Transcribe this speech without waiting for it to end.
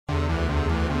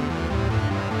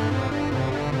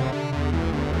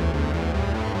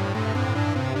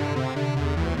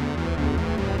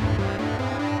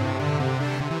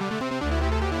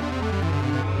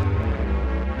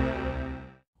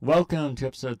Welcome to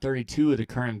episode 32 of the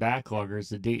current Backloggers.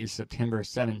 The date is September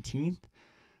 17th.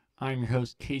 I'm your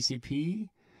host, KCP,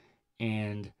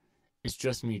 and it's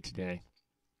just me today.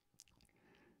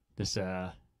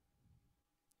 I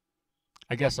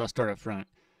guess I'll start up front,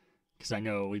 because I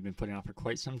know we've been putting out for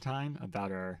quite some time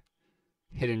about our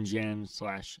hidden gems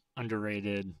 /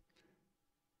 underrated,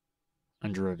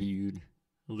 under-reviewed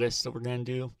list that we're going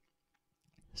to do.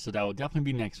 So that will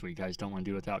definitely be next week. I just don't want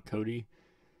to do it without Cody.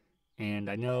 And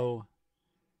I know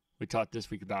we talked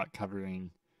this week about covering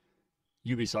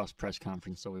Ubisoft's press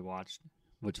conference that we watched,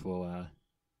 which will,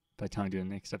 by the time we do the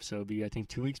next episode, be, I think,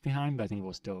 2 weeks behind, but I think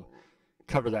we'll still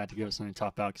cover that to give us something to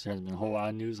talk about because there hasn't been a whole lot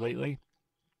of news lately,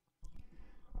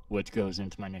 which goes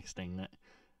into my next thing. That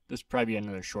this will probably be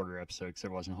another shorter episode because there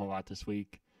wasn't a whole lot this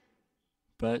week,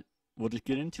 but we'll just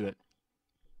get into it.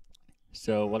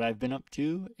 So what I've been up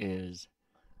to is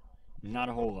not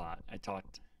a whole lot. I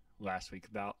talked last week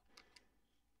about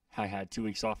I had 2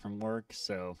 weeks off from work,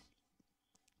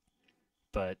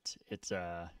 but it's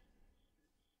for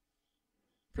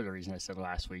the reason I said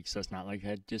last week, so it's not like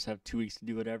I just have 2 weeks to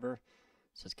do whatever.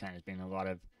 So it's kind of been a lot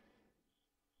of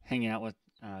hanging out with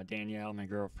Danielle, my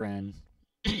girlfriend,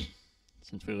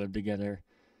 since we live together,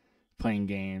 playing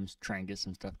games, trying to get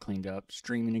some stuff cleaned up,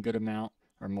 streaming a good amount,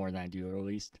 or more than I do at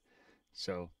least.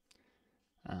 So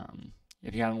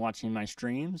if you haven't watched any of my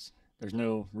streams, there's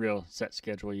no real set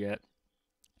schedule yet.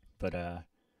 But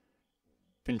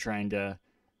been trying to,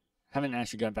 haven't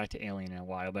actually got back to Alien in a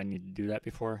while, but I need to do that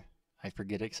before I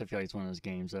forget it, because I feel like it's one of those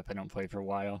games that if I don't play for a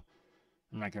while,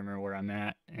 I'm not going to remember where I'm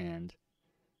at, and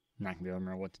I'm not going to be able to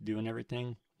remember what to do and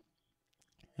everything.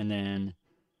 And then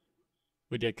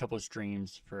we did a couple of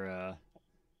streams for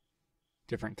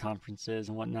different conferences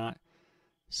and whatnot.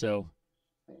 So,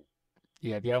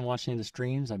 yeah, if you haven't watched any of the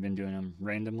streams, I've been doing them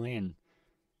randomly, and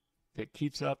if it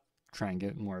keeps up, try and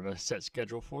get more of a set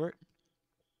schedule for it.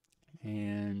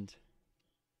 And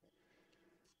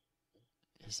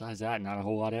besides that, not a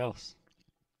whole lot else.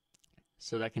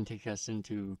 So that can take us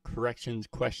into corrections,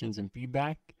 questions, and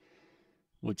feedback,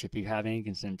 which if you have any, you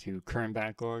can send to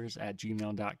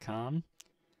currentbackloggers@gmail.com.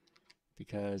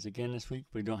 Because again, this week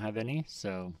we don't have any.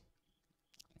 So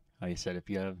like I said, if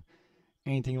you have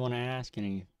anything you want to ask,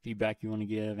 any feedback you want to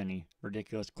give, any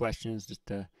ridiculous questions just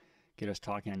to get us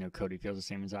talking. I know Cody feels the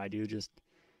same as I do. Just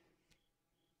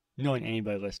knowing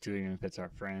anybody listens to it, even if it's our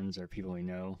friends or people we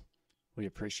know, we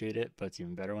appreciate it. But it's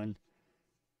even better when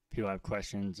people have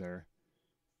questions or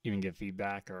even give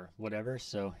feedback or whatever.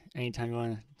 So anytime you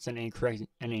want to send any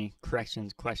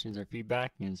corrections, questions, or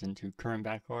feedback, you can send to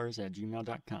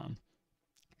currentbackloggers@gmail.com.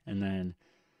 And then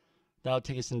that'll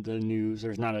take us into the news.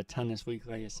 There's not a ton this week,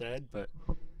 like I said, but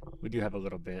we do have a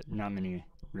little bit. Not many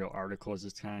real articles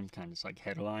this time, kind of just like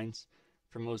headlines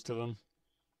for most of them.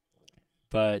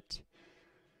 But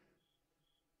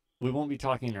we won't be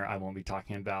talking, or I won't be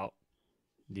talking about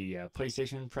the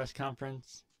PlayStation press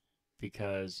conference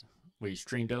because we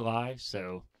streamed it live,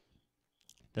 so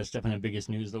that's definitely the biggest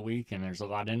news of the week, and there's a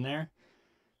lot in there.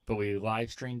 But we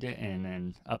live streamed it and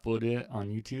then uploaded it on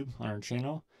YouTube on our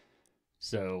channel.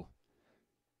 So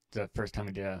the first time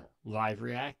we did a live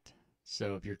react.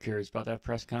 So if you're curious about that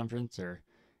press conference, or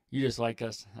you just like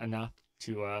us enough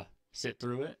to sit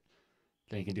through it,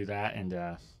 then you can do that.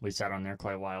 And we sat on there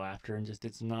quite a while after and just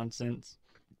did some nonsense.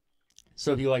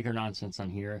 So if you like our nonsense on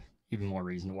here, even more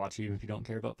reason to watch it, even if you don't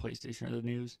care about PlayStation or the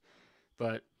news.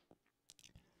 But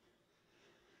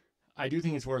I do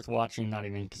think it's worth watching, not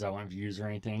even because I want views or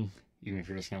anything, even if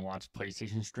you're just going to watch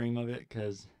PlayStation stream of it,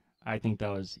 because I think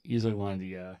that was easily one of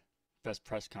the best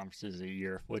press conferences of the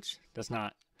year, which that's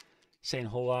not saying a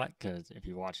whole lot, because if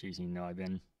you watch these, you know I've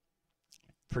been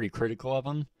pretty critical of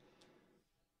them.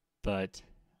 But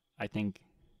I think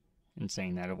in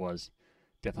saying that, it was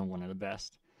definitely one of the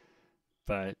best.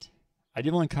 But I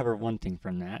did want to cover one thing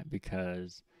from that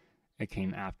because it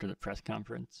came after the press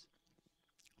conference.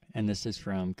 And this is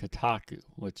from Kotaku,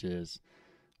 which is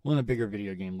one of the bigger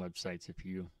video game websites if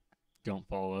you don't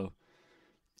follow.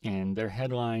 And their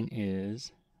headline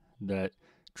is that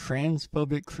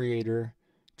transphobic creator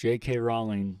J.K.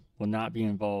 Rowling will not be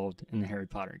involved in the Harry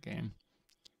Potter game.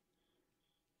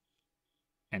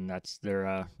 And that's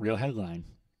their real headline.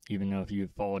 Even though if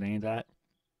you've followed any of that,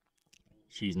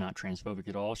 she's not transphobic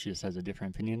at all. She just has a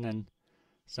different opinion than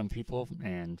some people,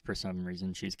 and for some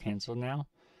reason she's canceled now.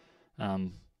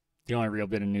 The only real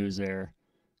bit of news there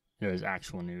is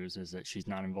actual news, is that she's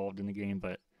not involved in the game,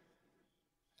 but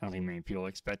I don't think many people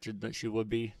expected that she would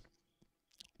be.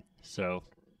 So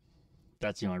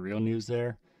that's the only real news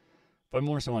there. But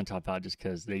more so I want to talk about just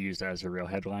because they use that as a real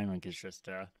headline, like it's just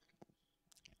a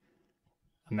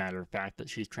matter of fact that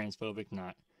she's transphobic,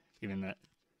 not even that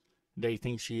they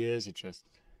think she is. It's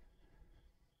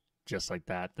just like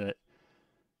that. That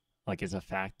like it's a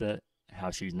fact that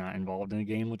how she's not involved in the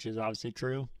game, which is obviously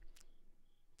true.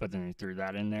 But then they threw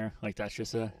that in there. Like that's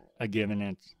just a given.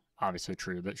 And it's obviously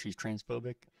true that she's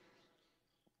transphobic.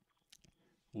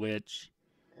 Which,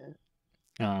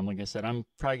 like I said, I'm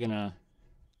probably gonna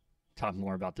talk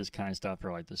more about this kind of stuff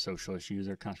or like the social issues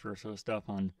or controversial stuff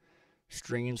on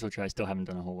streams, which I still haven't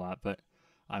done a whole lot, but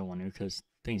I want to because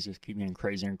things just keep getting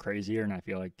crazier and crazier, and I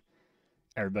feel like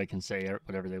everybody can say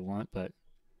whatever they want, but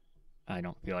I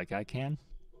don't feel like I can,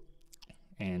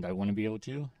 and I want to be able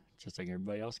to, just like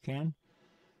everybody else can.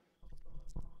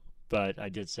 But I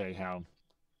did say how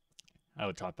I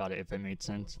would talk about it if it made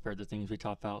sense for the things we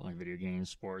talk about, like video games,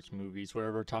 sports, movies,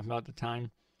 whatever we're talking about at the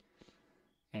time.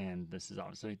 And this is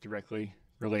obviously directly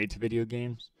related to video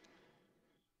games.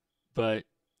 But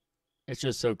it's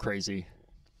just so crazy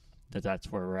that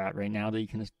that's where we're at right now, that you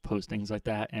can just post things like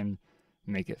that and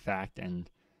make it fact, and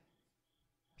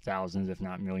thousands, if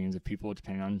not millions of people,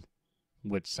 depending on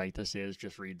which site this is,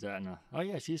 just reads that and, oh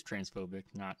yeah, she's transphobic.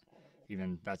 Not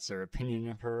even that's their opinion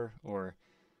of her, or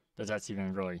that that's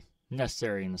even really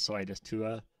necessary in the slightest to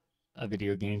a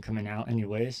video game coming out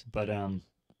anyways. But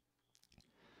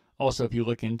also, if you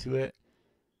look into it,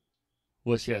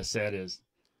 what she has said is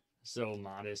so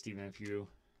modest, even if you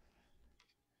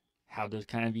have those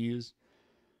kind of views.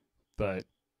 But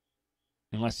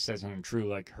unless she says something true,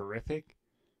 like horrific,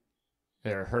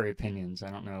 they're her opinions. I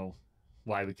don't know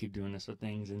why we keep doing this with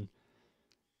things and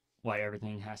why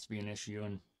everything has to be an issue.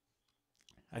 And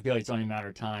I feel like it's only a matter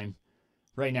of time.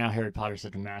 Right now, Harry Potter's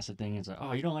such a massive thing. It's like,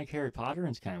 oh, you don't like Harry Potter? And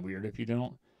it's kind of weird if you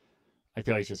don't. I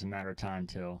feel like it's just a matter of time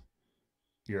till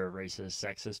you're a racist,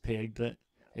 sexist pig. That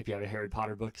if you have a Harry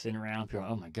Potter book sitting around, people are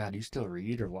like, oh my God, you still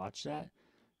read or watch that?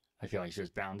 I feel like it's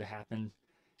just bound to happen.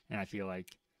 And I feel like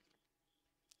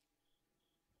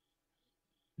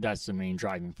that's the main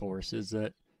driving force, is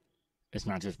that it's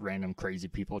not just random crazy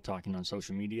people talking on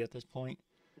social media at this point,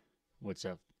 which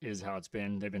is how it's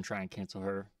been. They've been trying to cancel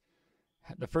her.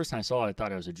 The first time I saw it, I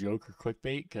thought it was a joke or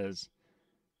clickbait, because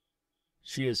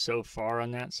she is so far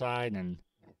on that side and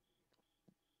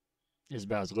is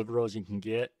about as liberal as you can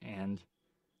get, and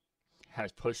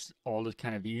has pushed all those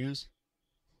kind of views,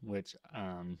 which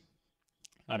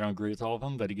I don't agree with all of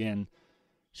them. But again,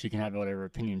 she can have whatever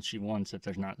opinion she wants if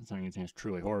there's not something that's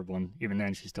truly horrible, and even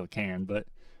then she still can. But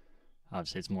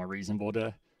obviously it's more reasonable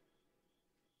to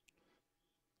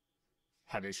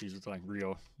have issues with like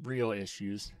real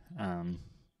issues.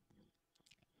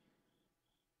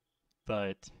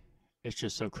 But it's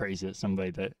just so crazy that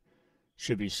somebody that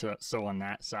should be so on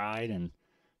that side and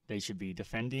they should be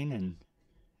defending and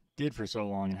did for so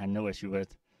long and had no issue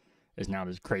with, is now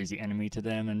this crazy enemy to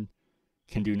them and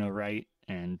can do no right.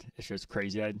 And it's just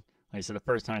crazy. Like I said, the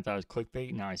first time I thought it was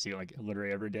clickbait. Now I see it like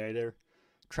literally every day they're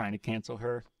trying to cancel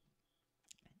her.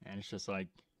 And it's just like,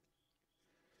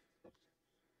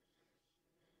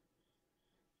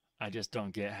 I just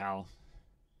don't get how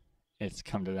it's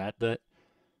come to that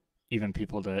even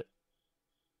people that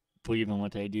believe in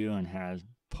what they do and have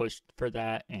pushed for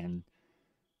that and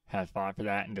have fought for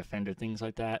that and defended things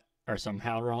like that are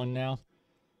somehow wrong now.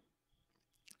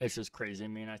 It's just crazy. I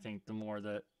mean, I think the more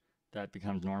that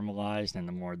becomes normalized, and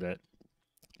the more that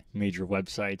major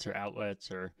websites or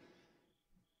outlets or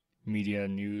media,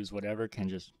 news, whatever, can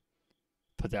just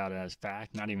put that as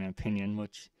fact, not even opinion,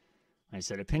 which, like I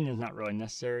said, opinion is not really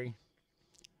necessary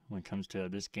when it comes to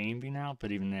this game being out,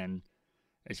 but even then,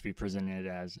 it should be presented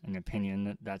as an opinion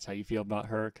that that's how you feel about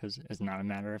her, because it's not a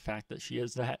matter of fact that she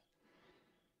is that.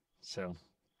 So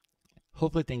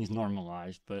hopefully things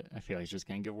normalize, but I feel like it's just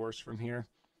going to get worse from here.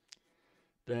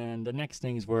 Then the next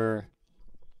things were,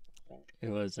 it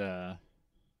was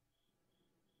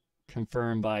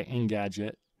confirmed by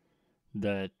Engadget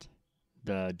that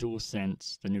the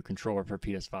DualSense, the new controller for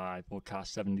PS5, will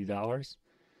cost $70,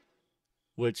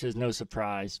 which is no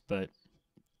surprise, but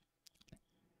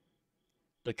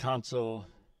the console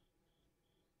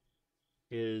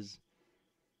is,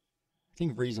 I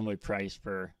think, reasonably priced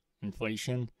for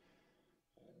inflation,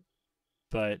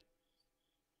 but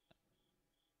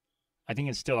I think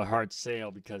it's still a hard sale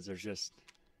because there's just,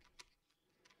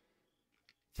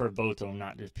 for both of them,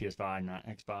 not just PS5, not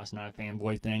Xbox, not a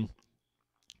fanboy thing,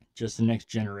 just the next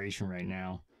generation right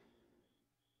now,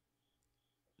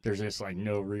 there's just like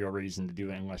no real reason to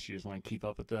do it unless you just want to keep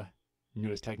up with the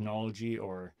newest technology,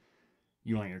 or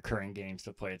you want your current games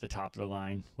to play at the top of the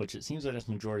line, which it seems like that's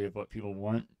the majority of what people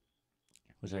want.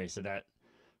 Which, like I said, that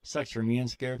sucks for me and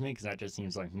scares me, because that just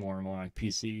seems like more and more like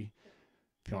PC.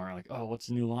 People are like, oh, what's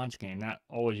the new launch game? That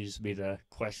always used to be the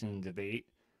question and debate.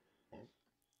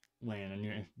 when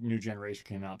a new generation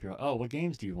came out, people, oh, what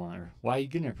games do you want? Or why are you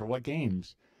getting it? For what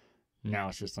games? Now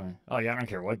it's just like, oh yeah, I don't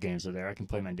care what games are there. I can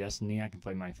play my Destiny, I can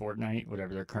play my Fortnite,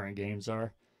 whatever their current games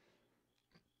are.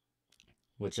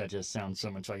 Which that just sounds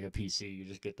so much like a PC. You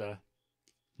just get the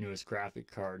newest graphic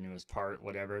card, newest part,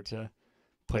 whatever to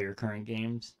play your current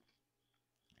games.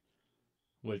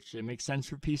 Which it makes sense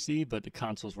for PC, but the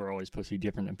consoles were always supposed to be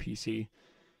different than PC.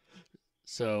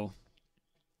 So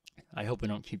I hope we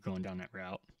don't keep going down that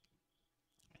route.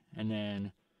 And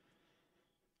then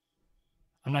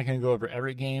I'm not going to go over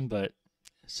every game, but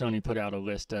Sony put out a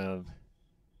list of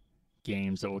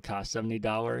games that will cost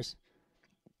 $70,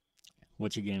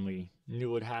 which again we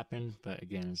knew would happen, but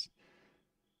again it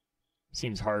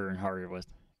seems harder and harder with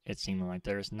it seeming like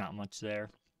there's not much there.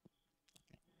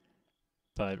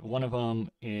 But one of them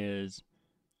is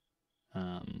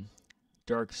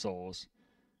Dark Souls,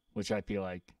 which I feel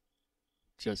like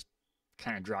just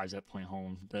kind of drives that point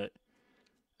home. That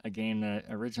a game that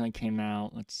originally came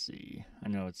out, let's see, I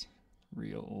know it's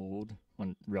real old,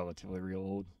 relatively real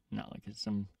old, not like it's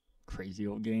some crazy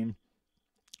old game,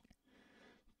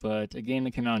 but a game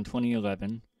that came out in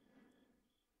 2011,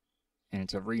 and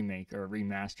it's a remake or a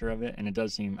remaster of it, and it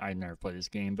does seem, I've never played this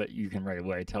game, but you can right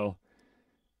away tell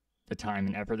the time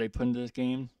and effort they put into this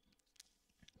game,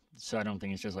 so I don't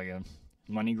think it's just like a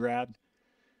money grab,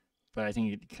 but I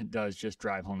think it does just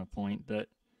drive home the point that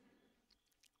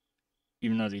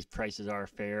even though these prices are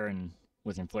fair and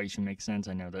with inflation makes sense,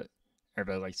 I know that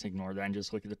everybody likes to ignore that and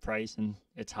just look at the price and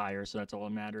it's higher, so that's all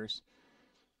that matters.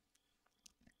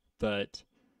 But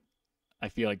I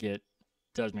feel like it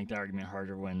does make the argument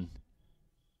harder when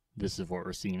this is what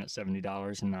we're seeing at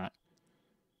 $70 and not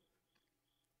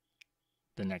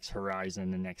the next Horizon,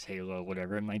 the next Halo,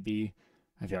 whatever it might be.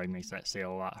 I feel like it makes that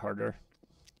sale a lot harder.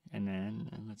 And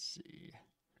then, let's see.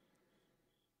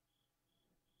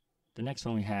 The next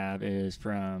one we have is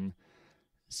from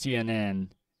CNN,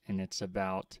 and it's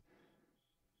about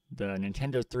the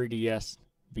Nintendo 3DS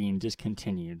being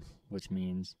discontinued, which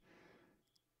means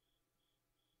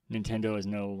Nintendo is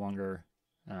no longer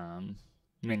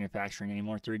manufacturing any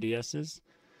more 3DSs,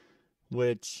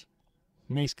 which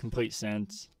makes complete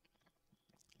sense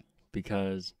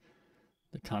because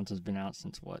the console's been out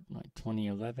since what, like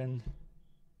 2011?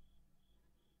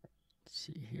 Let's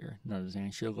see here. No, there's anything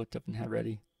I should have looked up and had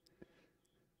ready.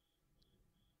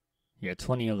 Yeah,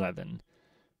 2011.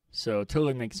 So it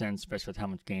totally makes sense, especially with how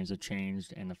much games have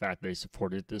changed and the fact that they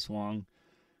supported it this long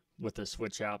with the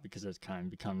Switch out because it's kind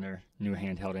of become their new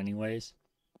handheld anyways.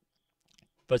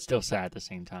 But still sad at the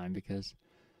same time because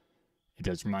it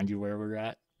does remind you where we're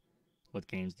at with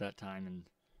games that time and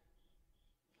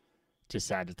just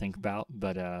sad to think about.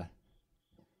 But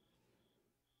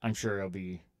I'm sure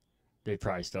they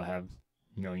probably still have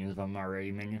millions of them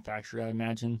already manufactured, I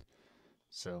imagine.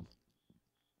 So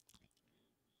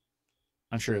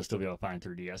I'm sure you'll still be able to find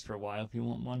 3DS for a while if you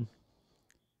want one.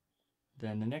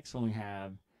 Then the next one we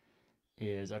have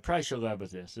is, I probably should have led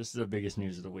with this. This is the biggest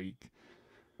news of the week.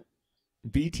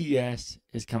 BTS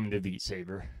is coming to Beat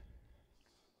Saber.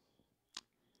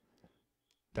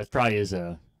 That probably is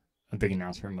a big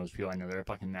announcement for most people. I know they're a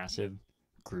fucking massive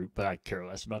group, but I care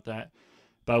less about that.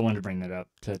 But I wanted to bring that up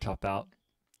to talk about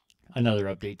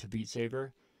another update to Beat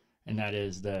Saber, and that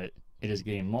is that it is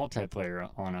getting multiplayer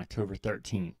on October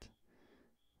 13th.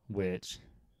 Which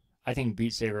I think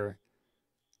Beat Saber,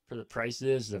 for the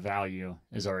prices, the value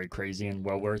is already crazy and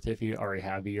well worth it if you already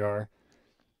have VR.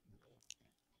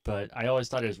 But I always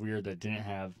thought it was weird that it didn't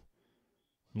have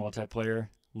multiplayer.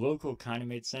 Local kind of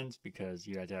made sense because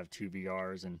you had to have 2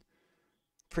 VRs and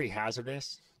pretty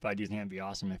hazardous. But I do think it'd be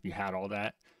awesome if you had all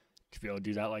that to be able to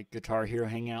do that like Guitar Hero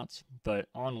Hangouts. But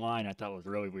online I thought it was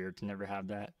really weird to never have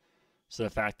that. So the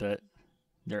fact that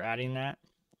they're adding that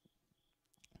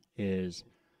is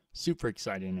super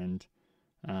exciting, and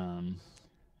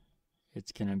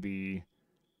it's gonna be,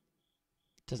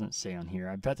 it doesn't say on here,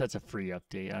 I bet that's a free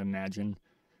update, I imagine,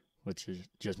 which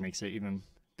just makes it even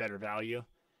better value.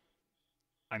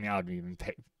 I mean, I would even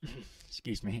pay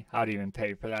excuse me, I would even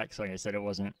pay for that because like I said, it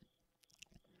wasn't,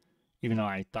 even though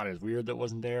I thought it was weird that it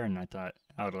wasn't there and I thought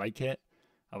I would like it,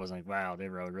 I was like, wow, they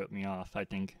really ripped me off. I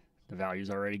think the value's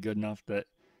already good enough that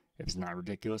if it's not a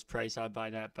ridiculous price, I'd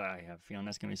buy that, but I have a feeling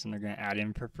that's going to be something they're going to add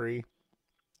in for free.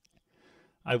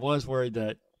 I was worried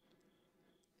that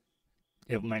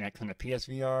it might not come to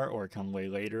PSVR or come way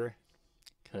later,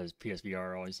 because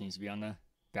PSVR always seems to be on the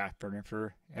back burner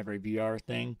for every VR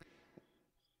thing.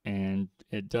 And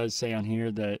it does say on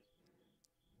here that,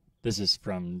 this is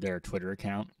from their Twitter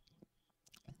account,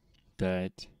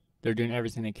 that they're doing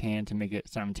everything they can to make it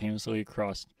simultaneously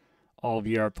across all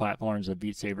VR platforms that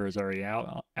Beat Saber is already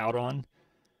out on.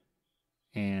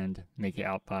 and make it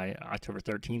out by October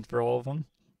 13th for all of them.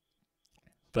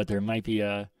 But there might be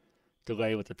a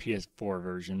delay with the PS4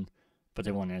 version, but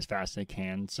they want it as fast as they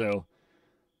can. So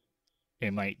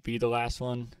it might be the last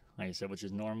one, like I said, which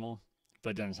is normal,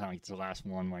 but it doesn't sound like it's the last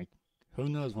one. Like, who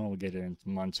knows when we'll get it in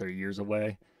months or years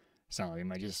away. It's not like it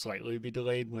might just slightly be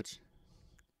delayed, which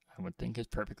I would think is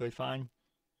perfectly fine.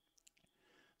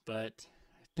 But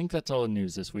I think that's all the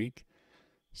news this week.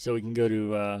 So we can go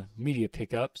to media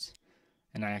pickups,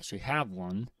 and I actually have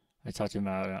one. I talked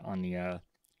about it on the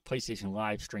PlayStation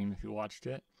live stream if you watched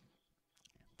it.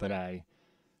 But I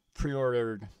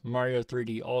pre-ordered Mario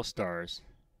 3D All-Stars,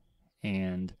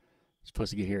 and it's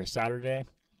supposed to get here Saturday.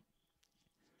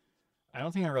 I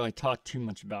don't think I really talked too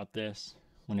much about this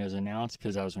when it was announced,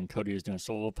 because that was when Cody was doing a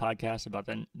solo podcast about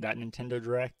that Nintendo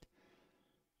Direct.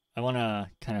 I want to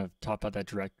kind of talk about that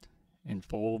Direct in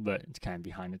full, but it's kind of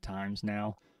behind the times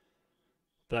now.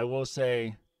 But I will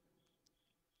say,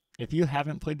 if you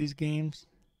haven't played these games,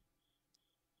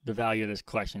 the value of this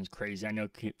collection is crazy. I know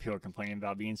people are complaining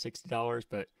about being $60,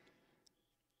 but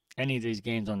any of these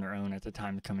games on their own at the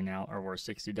time of coming out are worth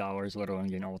 $60, let alone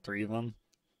getting all three of them.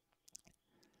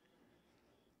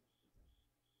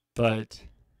 But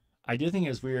I do think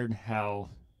it's weird how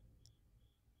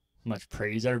much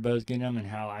praise everybody's getting them, and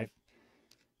how I've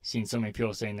seen so many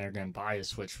people saying they're going to buy a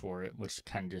Switch for it, which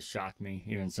kind of just shocked me.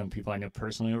 Even some people I know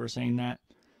personally were saying that,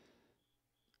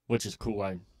 which is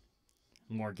cool.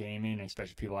 More gaming,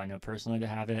 especially people I know personally to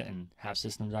have it, and have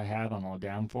systems I have, I'm all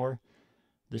down for.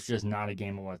 This is just not a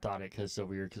game of what I thought it, because it's so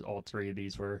weird, because all three of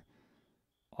these were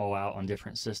all out on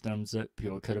different systems that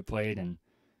people could have played, and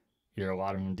either a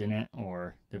lot of them didn't,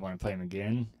 or they want to play them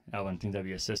again. I wouldn't think that'd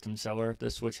be a system seller if the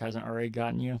Switch hasn't already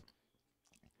gotten you.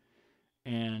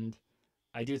 And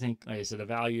I do think, like I said, the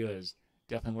value is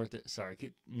definitely worth it. Sorry, I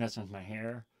keep messing with my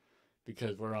hair,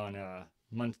 because we're on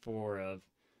month 4 of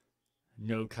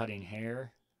no cutting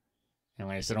hair. And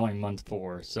like I said, only month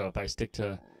 4. So if I stick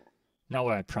to, not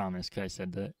what I promised, because I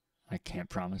said that I can't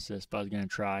promise this, but I was going to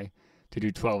try to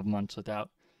do 12 months without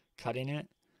cutting it.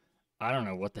 I don't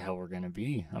know what the hell we're going to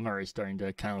be. I'm already starting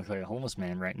to kind of look like a homeless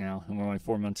man right now, and we're only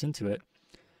 4 months into it.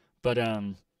 But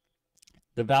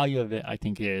the value of it, I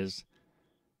think, is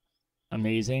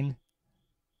amazing.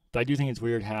 But I do think it's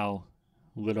weird how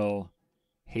little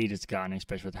hate it's gotten,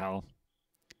 especially with how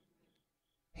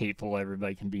hateful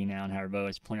everybody can be now, and how everybody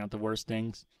likes to point out the worst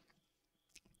things.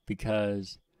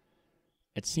 Because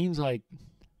it seems like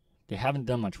they haven't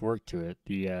done much work to it.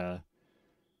 The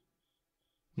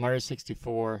Mario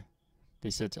 64, they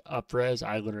said it's up-res.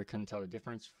 I literally couldn't tell the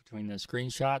difference between the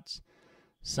screenshots.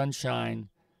 Sunshine,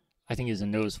 I think, is a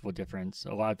noticeable difference.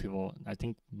 A lot of people, I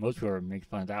think most people are making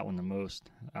fun of that one the most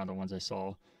out of the ones I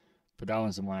saw. But that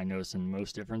one's the one I noticed the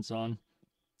most difference on.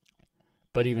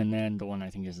 But even then, the one I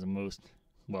think is the most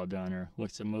well done, or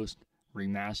looks the most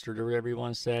remastered, or whatever you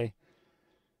want to say.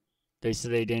 They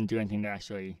said they didn't do anything to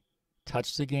actually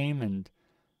touch the game, and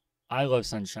I love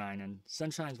Sunshine, and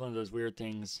Sunshine's one of those weird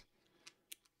things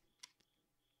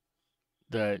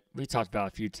that we talked about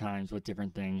a few times with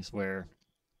different things, where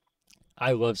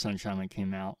I love Sunshine when it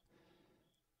came out,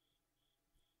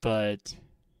 but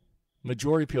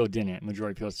majority of people didn't.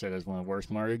 Majority of people said it was one of the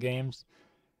worst Mario games,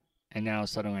 and now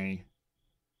suddenly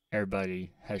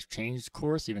everybody has changed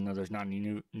course, even though there's not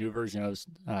any new version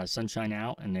of Sunshine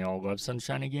out, and they all love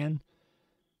Sunshine again.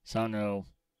 So I don't know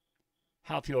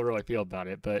how people really feel about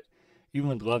it, but even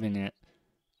with loving it,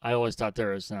 I always thought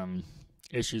there was some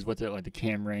issues with it, like the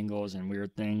camera angles and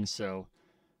weird things. So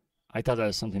I thought that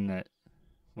was something that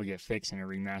would get fixed in a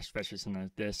remaster, especially something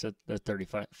like this. At the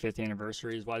 35th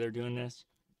anniversary is why they're doing this.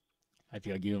 I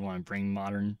feel like you want to bring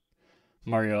modern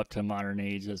Mario up to a modern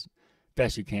age as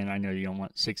best you can. I know you don't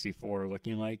want 64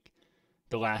 looking like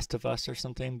The Last of Us or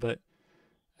something, but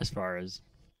as far as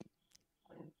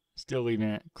still leaving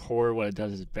it core what it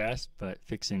does is best, but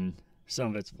fixing some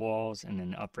of its flaws and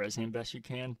then up-resing it best you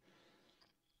can.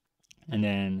 And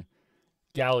then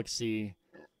Galaxy,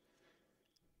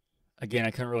 again,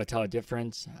 I couldn't really tell a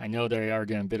difference. I know they are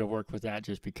doing a bit of work with that,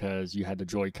 just because you had the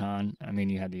Joy-Con. I mean,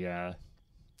 you had the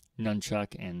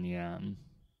nunchuck and the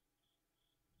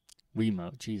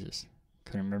Wiimote. Jesus,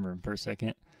 couldn't remember them for a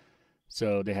second.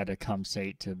 So they had to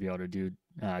compensate to be able to do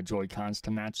Joy-Cons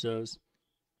to match those,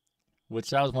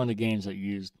 which that was one of the games that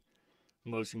used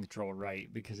motion control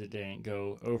right, because it didn't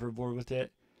go overboard with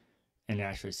it and it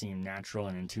actually seemed natural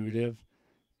and intuitive.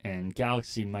 And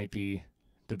Galaxy might be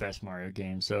the best Mario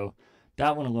game. So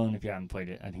that one alone, if you haven't played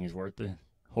it, I think is worth the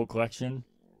whole collection.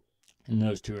 And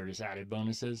those two are just added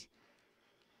bonuses.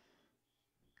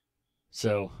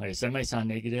 So, like I said, it might sound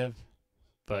negative,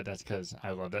 but that's because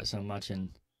I love that so much, and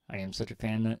I am such a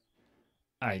fan that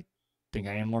I think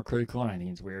I am more critical, and I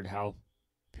think it's weird how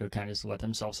people kind of just let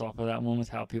themselves off of that one with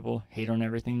how people hate on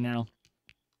everything now.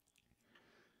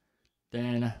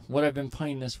 Then what I've been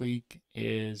playing this week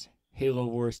is Halo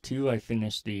Wars 2. I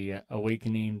finished the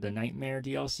Awakening the Nightmare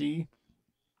DLC,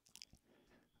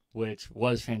 which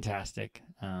was fantastic.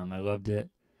 I loved it.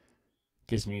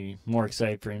 Gives me more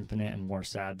excited for Infinite and more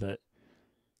sad that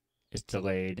it's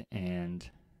delayed and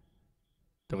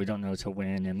that we don't know till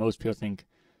when. And most people think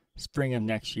spring of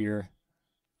next year.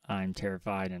 I'm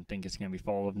terrified and think it's going to be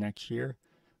fall of next year,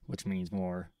 which means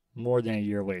more than a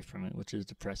year away from it, which is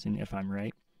depressing if I'm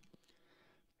right.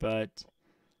 But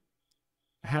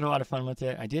I had a lot of fun with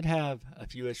it. I did have a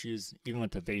few issues even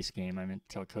with the base game. I meant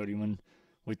to tell Cody when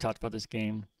we talked about this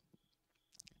game.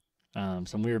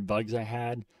 Some weird bugs I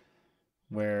had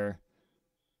where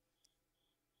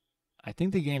I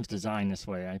think the game's designed this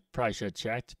way. I probably should have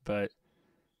checked, but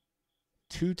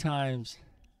 2 times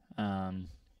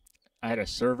I had a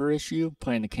server issue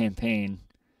playing the campaign.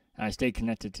 I stayed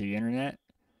connected to the internet.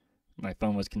 My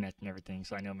phone was connected and everything,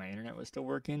 so I know my internet was still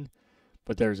working.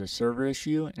 But there was a server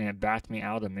issue, and it backed me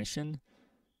out of the mission.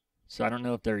 So I don't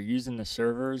know if they're using the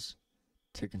servers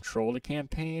to control the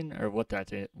campaign or what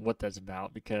that's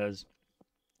about, because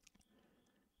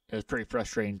it was pretty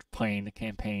frustrating playing the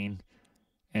campaign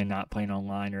and not playing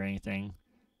online or anything.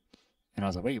 And I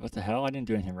was like, wait, what the hell? I didn't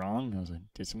do anything wrong. And I was like,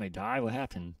 did somebody die? What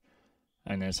happened?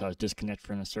 And then so I was disconnected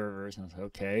from the servers, and I was like,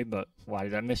 okay, but why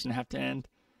did that mission have to end?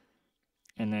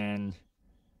 And then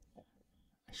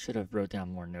I should have wrote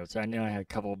down more notes. I know I had a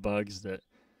couple of bugs that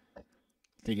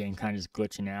the game kind of just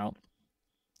glitching out.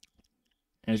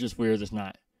 And it's just weird that it's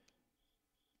not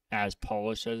as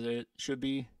polished as it should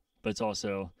be. But it's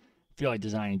also, I feel like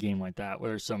designing a game like that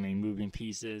where there's so many moving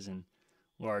pieces and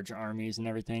large armies and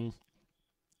everything,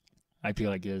 I feel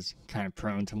like is kind of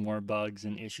prone to more bugs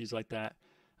and issues like that.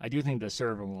 I do think the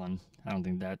server one, I don't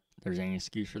think that there's any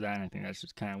excuse for that, and I think that's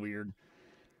just kind of weird.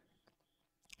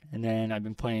 And then I've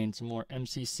been playing some more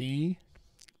MCC,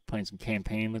 playing some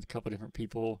campaign with a couple different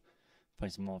people,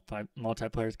 playing some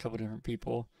multiplayer with a couple different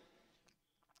people.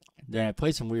 Then I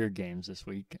played some weird games this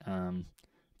week.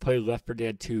 Played Left 4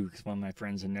 Dead 2 because one of my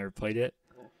friends had never played it.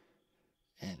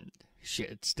 And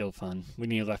shit, it's still fun. We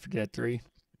need Left 4 Dead 3.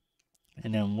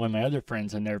 And then one of my other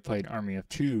friends had never played Army of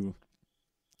 2.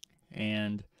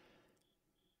 And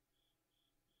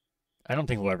I don't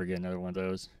think we'll ever get another one of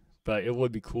those. But it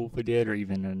would be cool if we did, or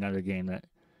even another game that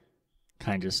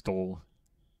kind of stole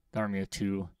the Army of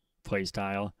 2 play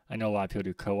style. I know a lot of people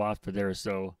do co-op, but theirs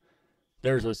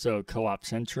was so co-op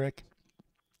centric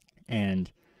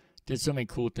and did so many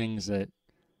cool things that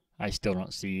I still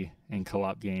don't see in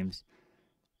co-op games.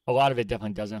 A lot of it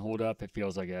definitely doesn't hold up. It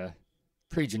feels like a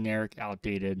pretty generic,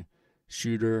 outdated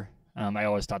shooter. I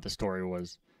always thought the story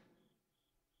was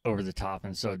over the top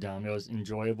and so dumb. It was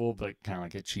enjoyable, but kind of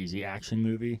like a cheesy action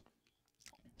movie.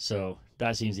 So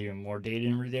that seems even more dated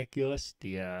and ridiculous.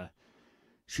 The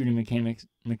shooting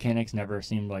mechanics never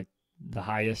seemed like the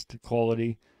highest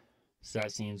quality, so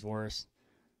that seems worse.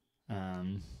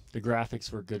 The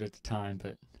graphics were good at the time,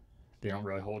 but they don't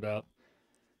really hold up.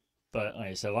 But like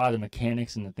I said, a lot of the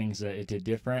mechanics and the things that it did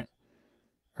different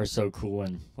are so cool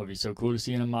and would be so cool to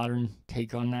see in a modern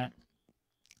take on that.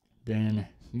 Then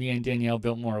me and Danielle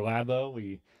built more Labo.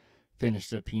 We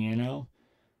finished the piano,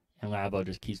 and Labo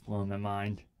just keeps blowing my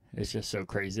mind. It's just so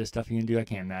crazy, the stuff you can do. I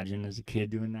can't imagine as a kid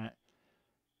doing that.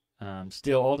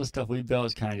 Still, all the stuff we built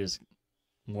is kind of just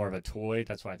more of a toy.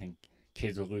 That's why I think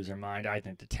kids will lose their mind. I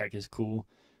think the tech is cool.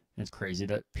 It's crazy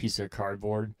that piece of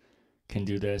cardboard can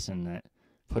do this, and that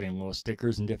putting little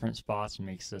stickers in different spots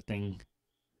makes the thing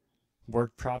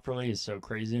work properly is so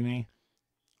crazy to me.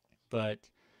 But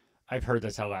I've heard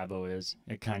that's how Labo is.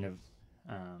 It kind of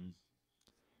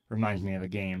reminds me of a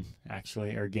game,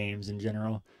 actually, or games in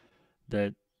general.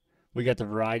 That we got the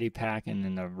variety pack and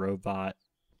then the robot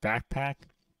backpack.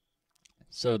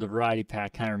 So the variety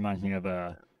pack kind of reminds me of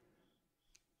a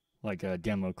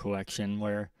demo collection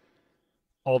where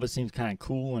all of it seems kind of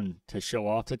cool and to show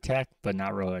off the tech, but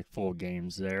not really like full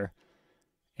games there.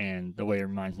 And the way it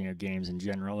reminds me of games in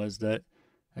general is that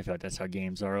I feel like that's how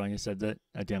games are. Like I said, that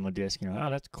a demo disc, oh,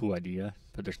 that's a cool idea,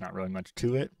 but there's not really much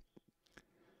to it.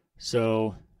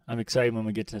 So I'm excited when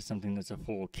we get to something that's a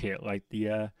full kit, like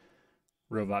the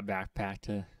robot backpack,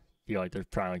 to feel like there's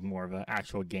probably like more of an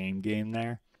actual game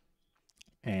there.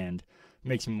 And it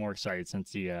makes me more excited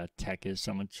since the tech is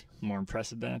so much more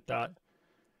impressive than I thought.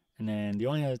 And then the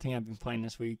only other thing I've been playing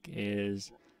this week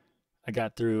is I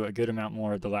got through a good amount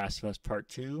more of The Last of Us Part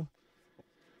 2.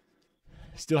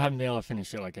 Still haven't been able to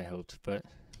finish it like I hoped, but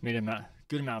made a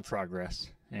good amount of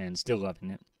progress and still loving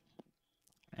it.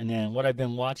 And then what I've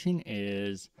been watching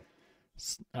is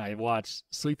I watched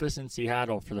Sleepless in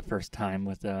Seattle for the first time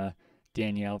with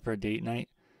Danielle for a date night.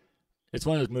 It's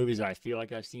one of those movies that I feel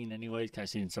like I've seen anyways, 'cause I've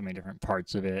seen so many different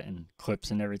parts of it and clips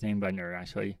and everything, but I never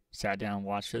actually sat down and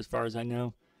watched it as far as I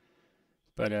know.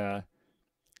 But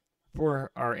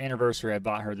for our anniversary, I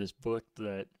bought her this book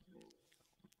that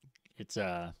it's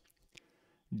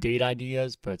date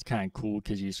ideas, but it's kind of cool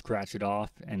because you scratch it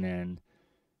off and then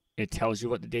it tells you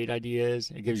what the date idea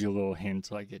is. It gives you a little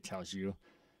hint, like it tells you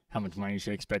how much money you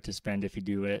should expect to spend if you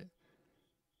do it.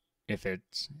 If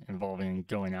it's involving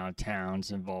going out of town,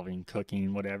 it's involving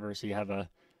cooking, whatever. So you have a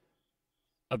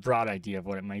broad idea of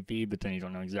what it might be, but then you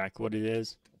don't know exactly what it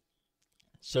is.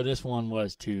 So this one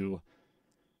was to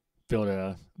build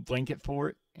a blanket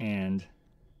fort and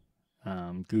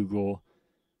Google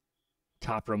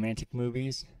top romantic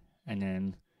movies and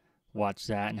then watch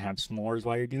that and have s'mores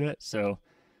while you do it. So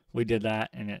we did that,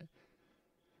 and it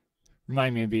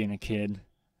reminded me of being a kid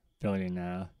building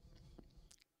a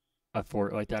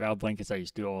fort like that out of blankets. I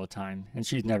used to do all the time, and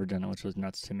she's never done it, which was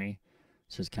nuts to me.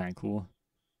 So it's kind of cool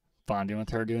bonding with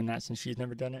her doing that since she's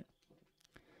never done it.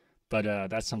 But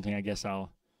that's something I guess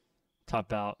I'll talk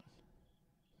about,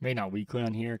 maybe not weekly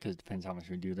on here because it depends how much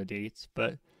we do the dates,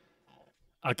 but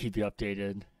I'll keep you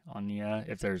updated on the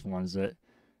if there's ones that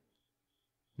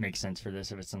make sense for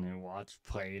this, if it's something to watch,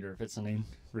 played, or if it's something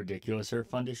ridiculous or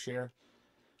fun to share.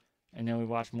 And then we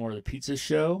watched more of the pizza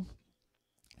show,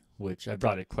 which I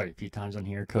brought it quite a few times on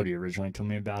here. Cody originally told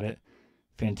me about it.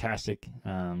 Fantastic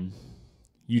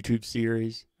YouTube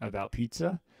series about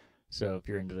pizza. So if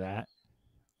you're into that,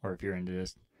 or if you're into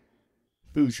just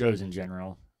food shows in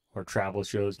general, or travel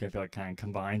shows, I feel like kind of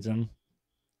combines them,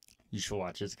 you should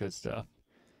watch it. It's good stuff.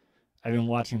 I've been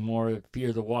watching more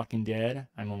Fear the Walking Dead.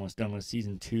 I'm almost done with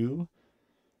season 2.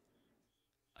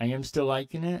 I am still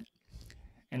liking it.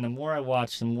 And the more I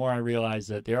watch, the more I realize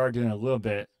that they are doing a little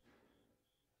bit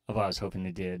of what I was hoping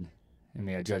they did. I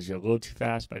mean, I judged it a little too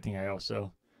fast, but I think I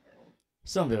also,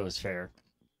 some of it was fair.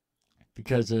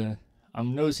 Because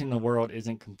I'm noticing the world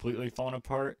isn't completely falling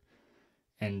apart.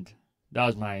 And that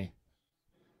was my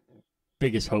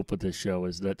biggest hope with this show,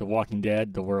 is that The Walking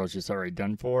Dead, the world's just already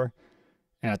done for.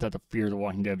 And I thought the Fear of the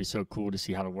Walking Dead would be so cool to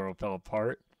see how the world fell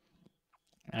apart.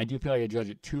 And I do feel like I judge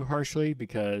it too harshly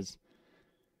because,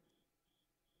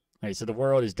 like I said, the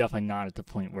world is definitely not at the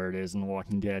point where it is in The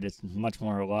Walking Dead. It's much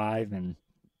more alive and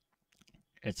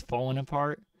it's falling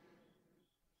apart.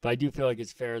 But I do feel like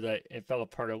it's fair that it fell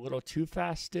apart a little too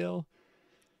fast still.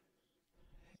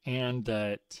 And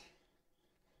that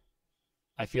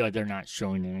I feel like they're not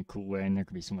showing it in a cool way and there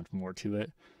could be so much more to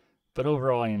it. But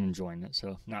overall, I am enjoying it,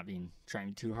 so not trying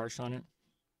to be too harsh on it.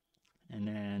 And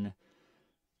then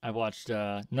I watched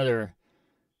another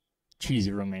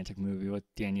cheesy romantic movie with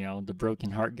Danielle, The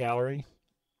Broken Heart Gallery.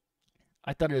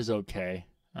 I thought it was okay.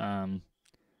 I'm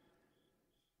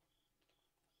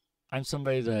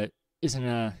somebody that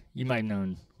isn't you might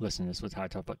know, listen to this with how I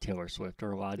talk about Taylor Swift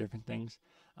or a lot of different things.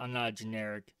 I'm not a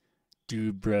generic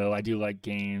dude, bro. I do like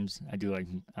games. I do like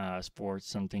sports,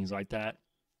 some things like that.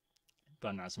 But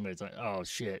I'm not somebody that's like, oh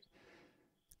shit,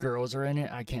 girls are in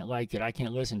it, I can't like it, I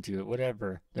can't listen to it,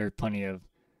 whatever. There's plenty of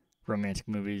romantic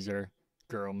movies or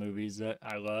girl movies that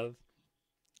I love.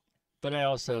 But I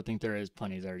also think there is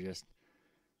plenty that are just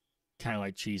kind of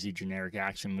like cheesy, generic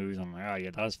action movies. I'm like, oh yeah,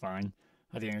 that's fine.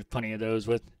 I think there's plenty of those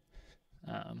with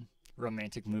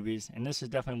romantic movies. And this is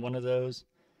definitely one of those.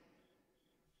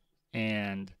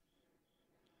 And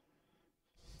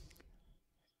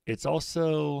it's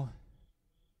also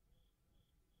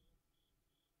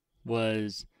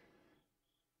was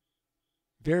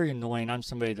very annoying. I'm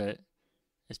somebody that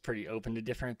is pretty open to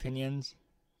different opinions.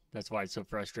 That's why it's so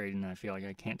frustrating. I feel like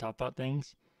I can't talk about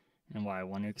things, and why I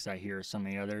want to, because I hear so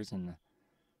many others, and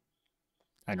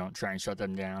I don't try and shut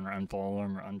them down or unfollow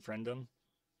them or unfriend them.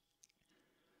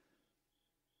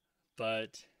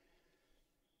 But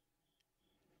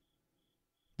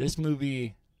this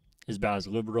movie is about as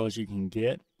liberal as you can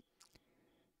get,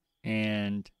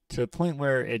 and to the point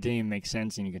where it didn't even make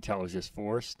sense and you could tell it was just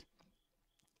forced.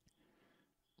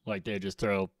 Like they just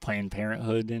throw Planned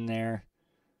Parenthood in there,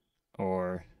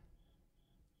 or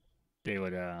they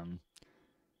would God,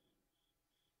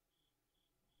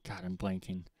 I'm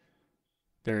blanking.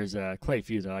 There's quite a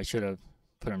few though. I should have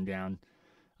put them down.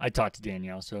 I talked to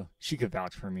Danielle, so she could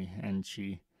vouch for me, and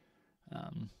she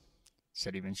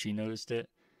said even she noticed it.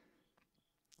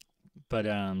 But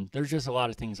there's just a lot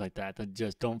of things like that that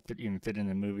just don't even fit in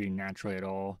the movie naturally at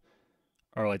all.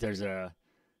 Or like there's a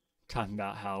talking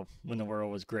about how when the world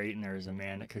was great and there was a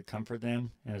man that could comfort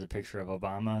them, and there's a picture of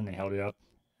Obama and they held it up.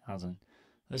 I was like,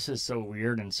 this is so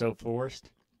weird and so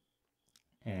forced.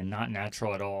 and not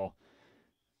natural at all.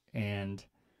 And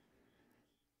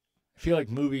I feel like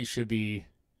movies should be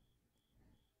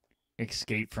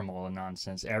escape from all the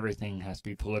nonsense. Everything has to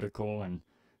be political and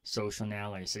social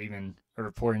now. Like I said, even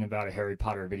reporting about a Harry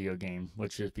Potter video game,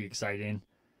 which should be exciting.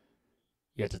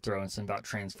 You have to throw in something about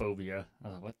transphobia. I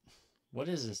was like, what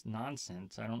is this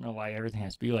nonsense? I don't know why everything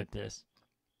has to be like this.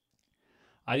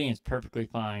 I think it's perfectly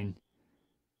fine,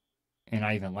 and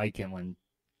I even like it when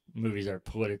movies are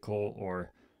political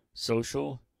or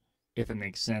social, if it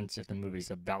makes sense, if the movie's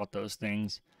about those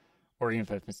things, or even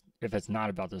if it's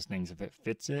not about those things, if it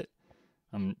fits it.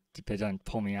 It doesn't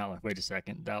pull me out like, wait a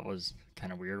second, that was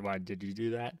kind of weird. Why did you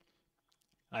do that?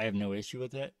 I have no issue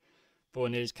with it. But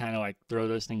when they just kind of like throw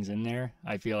those things in there,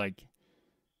 I feel like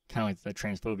kind of like the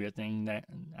transphobia thing, that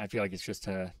I feel like it's just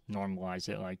to normalize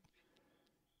it. Like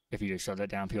if you just shove that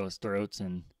down people's throats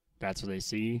and that's what they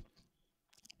see,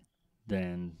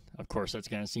 then of course that's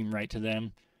going to seem right to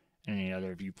them. And any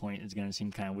other viewpoint is going to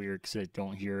seem kind of weird because they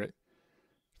don't hear it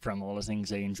from all the things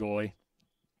they enjoy.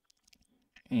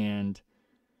 And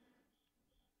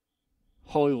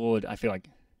Hollywood, I feel like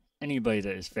anybody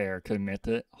that is fair could admit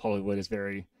that Hollywood is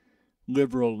very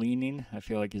liberal leaning. I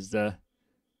feel like is the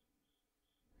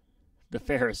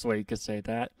fairest way you could say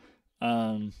that.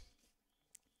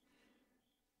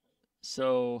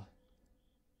 So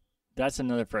that's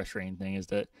another frustrating thing, is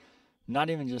that not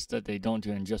even just that they don't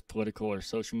do it in just political or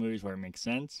social movies where it makes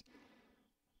sense,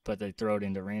 but they throw it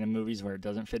into random movies where it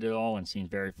doesn't fit at all and seems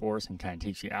very forced and kind of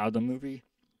takes you out of the movie.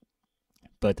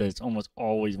 But that it's almost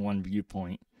always one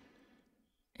viewpoint.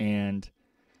 And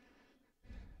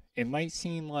it might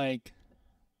seem like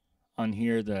on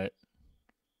here that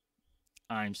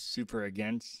I'm super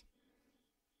against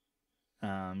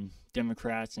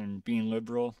Democrats and being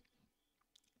liberal.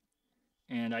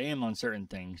 And I am on certain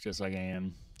things, just like I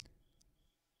am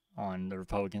on the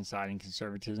Republican side and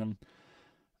conservatism.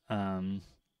 Or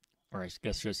I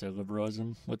guess just a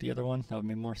liberalism with the other one. That would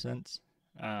make more sense.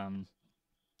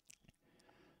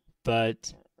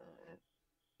 But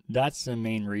that's the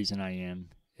main reason I am,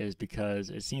 is because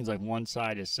it seems like one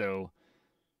side is so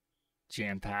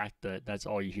jam-packed that that's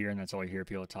all you hear, and that's all you hear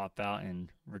people talk about and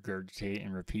regurgitate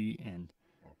and repeat. And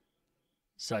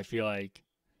so I feel like,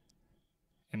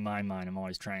 in my mind, I'm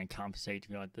always trying to compensate to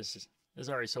be like, this is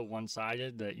already so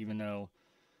one-sided that even though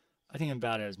I think I'm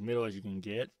about as middle as you can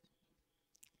get,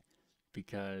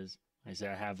 because like I say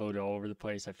I have voted all over the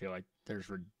place. I feel like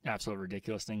there's absolute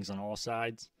ridiculous things on all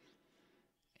sides.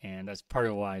 And that's part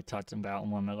of why I talked about in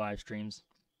one of my live streams,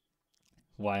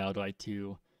 why I'd like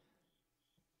to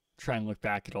try and look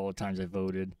back at all the times I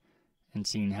voted and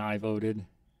seeing how I voted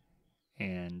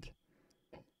and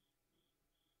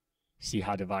see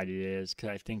how divided it is, because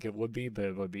I think it would be, but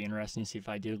it would be interesting to see if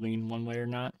I did lean one way or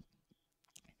not.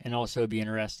 And also it'd be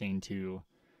interesting to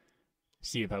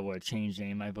see if I would have changed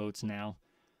any of my votes now.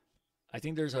 I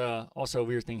think there's also a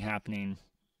weird thing happening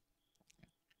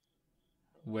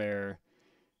where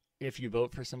if you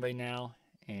vote for somebody now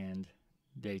and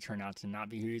they turn out to not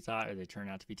be who you thought, or they turn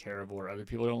out to be terrible, or other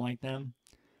people don't like them,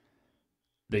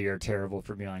 that you're terrible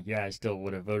for being like, yeah, I still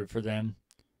would have voted for them.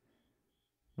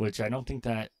 Which I don't think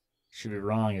that should be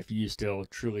wrong if you still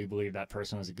truly believe that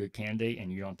person was a good candidate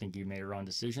and you don't think you made a wrong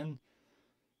decision.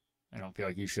 I don't feel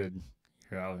like you should,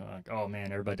 like, oh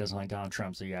man, everybody doesn't like Donald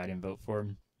Trump, so yeah, I didn't vote for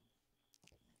him.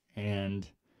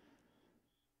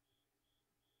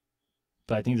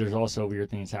 But I think there's also weird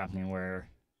things happening where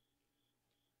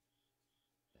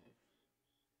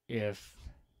if,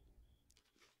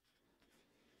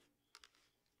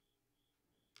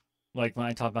 like when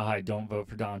I talk about how I don't vote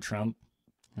for Donald Trump,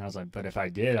 and I was like, but if I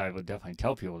did, I would definitely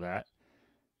tell people that.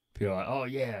 People are like, oh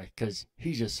yeah, because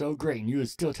he's just so great, and you would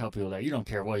still tell people that. You don't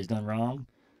care what he's done wrong.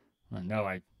 Well, no,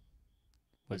 I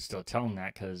would still tell him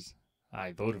that because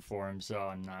I voted for him, so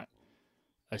I'm not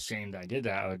ashamed I did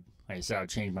that. Like I said, I would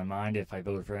change my mind if I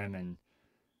voted for him and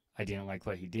I didn't like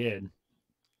what he did.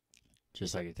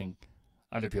 Just like I think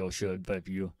other people should. But if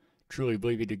you truly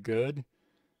believe he did good,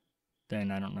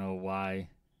 then I don't know why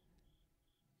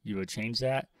you would change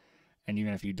that. And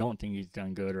even if you don't think he's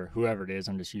done good, or whoever it is,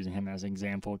 I'm just using him as an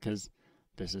example because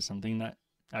this is something that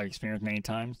I've experienced many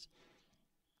times.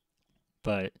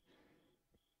 But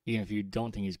even if you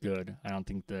don't think he's good, I don't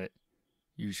think that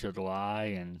you should lie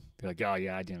and be like, oh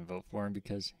yeah, I didn't vote for him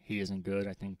because he isn't good.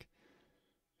 I think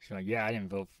you should be like, yeah, I didn't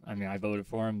vote. I voted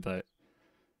for him, but,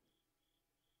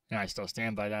 and I still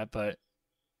stand by that, but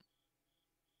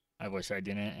I wish I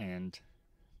didn't, and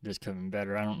this could have been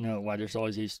better. I don't know why there's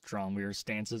always these strong, weird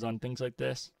stances on things like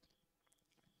this,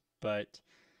 but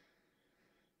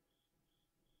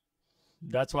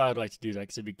that's why I'd like to do that,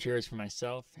 because I'd be curious for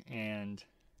myself, and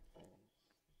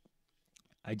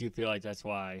I do feel like that's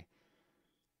why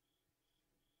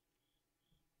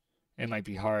it might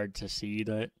be hard to see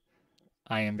that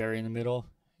I am very in the middle,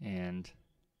 and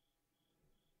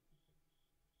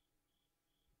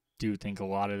do think a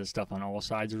lot of the stuff on all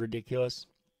sides are ridiculous,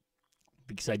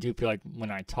 because I do feel like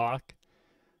when I talk,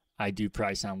 I do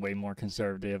probably sound way more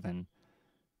conservative and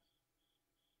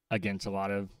against a lot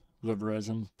of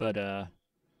liberalism, but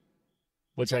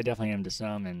which I definitely am to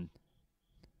some, and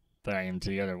but I am to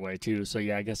the other way too. So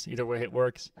yeah, I guess either way it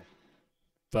works.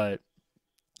 But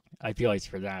I feel like it's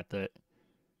for that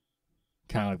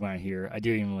kind of like when I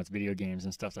do even with video games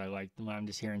and stuff that I like, when I'm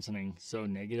just hearing something so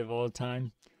negative all the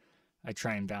time, I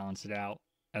try and balance it out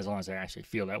as long as I actually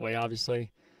feel that way,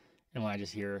 obviously. And when I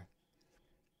just hear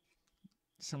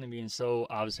something being so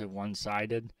obviously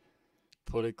one-sided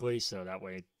politically, so that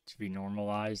way it should be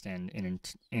normalized and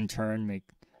in turn make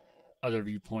other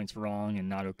viewpoints wrong and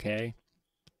not okay,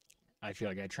 I feel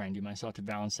like I try and do myself to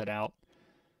balance that out.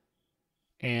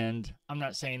 And I'm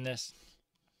not saying this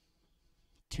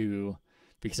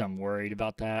because I'm worried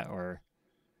about that or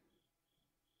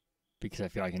because I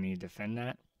feel like I need to defend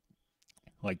that.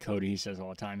 Like Cody, he says all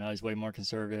the time, he's way more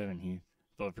conservative and he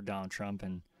voted for Donald Trump,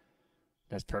 and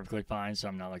that's perfectly fine. So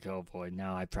I'm not like, oh boy,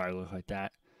 now I probably look like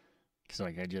that. Because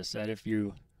like I just said, if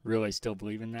you really still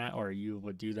believe in that, or you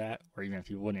would do that, or even if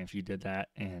you wouldn't, if you did that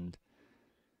and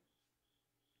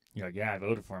you're like, yeah, I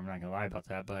voted for him, I'm not going to lie about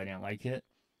that, but I didn't like it,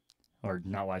 or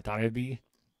not what I thought it'd be,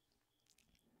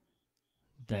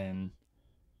 then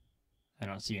I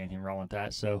don't see anything wrong with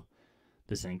that. So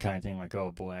this ain't kind of thing like,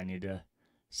 oh boy, I need to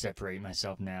separate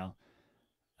myself now.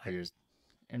 I just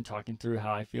am talking through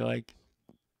how I feel like,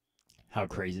 how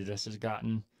crazy this has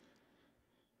gotten.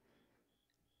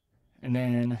 And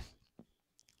then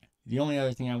the only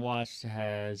other thing I watched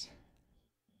has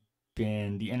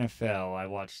been the NFL. I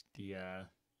watched the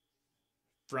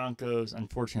Broncos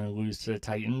unfortunately lose to the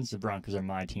Titans. The Broncos are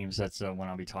my team, so that's the one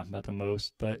I'll be talking about the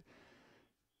most. But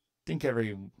I think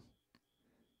every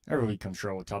week comes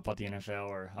sure we'll talk about the NFL,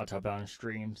 or I'll talk about it on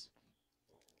streams.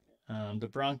 The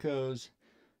Broncos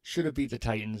should have beat the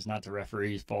Titans, not the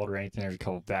referee's fault or anything. There's a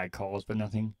couple of bad calls, but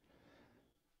nothing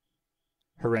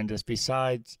horrendous.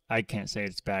 Besides, I can't say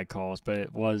it's bad calls, but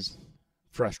it was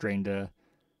frustrating to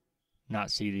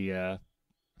not see the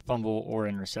fumble or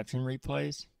interception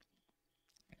replays.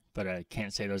 But I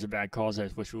can't say those are bad calls. I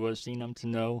wish we would have seen them to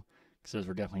know, because those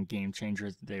were definitely game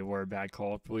changers. They were bad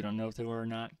calls, but we don't know if they were or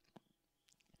not.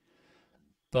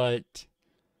 But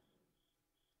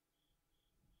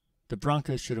the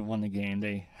Broncos should have won the game.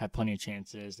 They had plenty of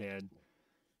chances. They had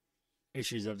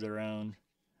issues of their own.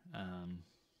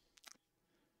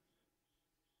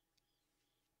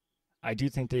 I do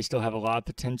think they still have a lot of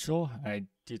potential. I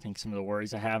do think some of the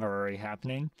worries I have are already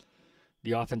happening.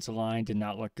 The offensive line did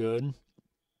not look good.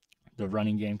 The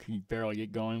running game could barely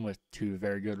get going with two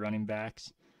very good running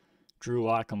backs. Drew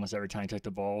Lock, almost every time he took the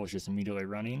ball, was just immediately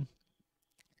running,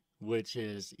 which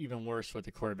is even worse with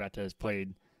the quarterback that has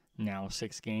played now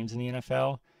 6 games in the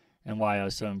NFL, and why I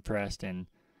was so impressed and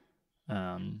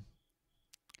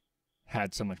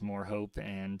had so much more hope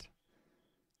and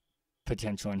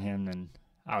potential in him than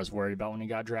I was worried about when he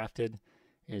got drafted,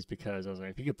 is because I was like,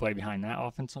 if he could play behind that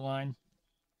offensive line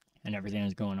and everything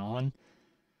is going on,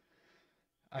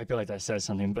 I feel like that says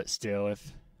something. But still,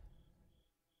 if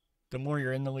the more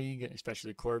you're in the league,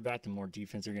 especially the quarterback, the more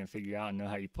defense you're going to figure out and know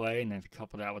how you play. And if you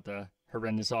couple that with the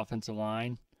horrendous offensive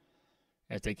line,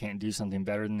 if they can't do something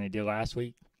better than they did last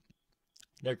week,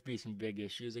 there could be some big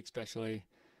issues. Especially,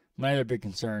 my other big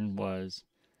concern was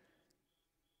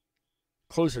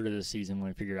closer to the season when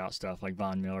we figured out stuff like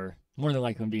Von Miller more than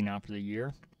likely being out for the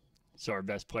year, so our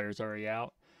best player's already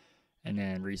out. And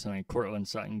then recently Cortland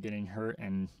Sutton getting hurt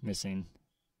and missing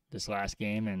this last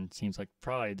game, and seems like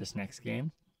probably this next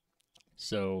game.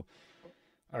 So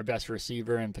our best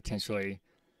receiver, and potentially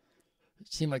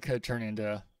seemed like could turn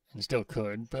into, and still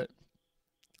could, but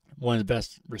one of the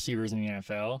best receivers in the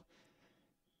NFL.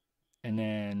 And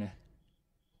then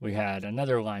we had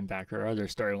another linebacker, our other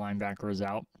starting linebacker was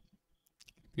out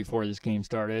before this game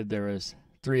started. There was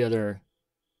 3 other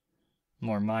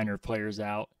more minor players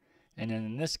out. And then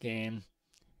in this game,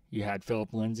 you had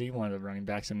Phillip Lindsay, one of the running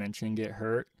backs I mentioned, get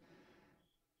hurt.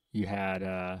 You had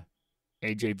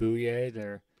A.J. Bouye,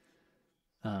 their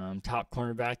top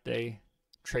cornerback they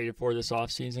traded for this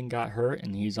offseason, got hurt,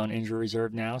 and he's on injury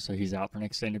reserve now, so he's out for an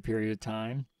extended period of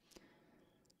time.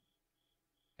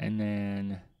 And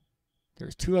then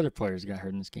there's 2 other players that got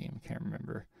hurt in this game. I can't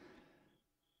remember.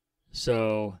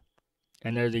 So,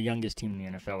 and they're the youngest team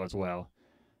in the NFL as well.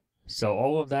 So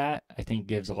all of that, I think,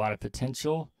 gives a lot of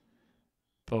potential,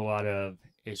 but a lot of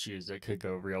issues that could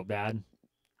go real bad.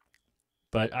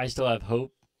 But I still have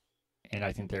hope, and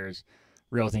I think there's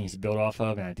real things to build off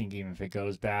of. And I think even if it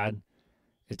goes bad,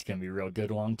 it's going to be real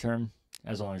good long term,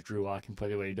 as long as Drew Lock can play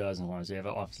the way he does, as long as they have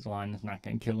an offensive line that's not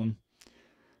going to kill him.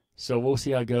 So we'll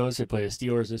see how it goes. They play the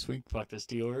Steelers this week. Fuck the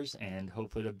Steelers, and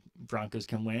hopefully the Broncos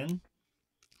can win.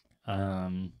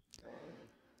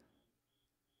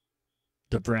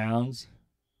 The Browns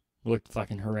looked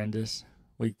fucking horrendous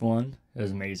week 1. It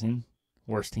was amazing.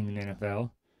 Worst team in the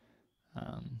NFL.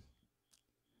 I'm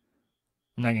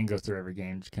not going to go through every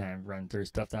game, just kind of run through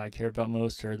stuff that I care about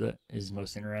most or that is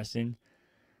most interesting.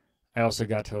 I also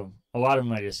got to, a lot of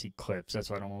them I just see clips. That's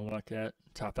why I don't want to look at,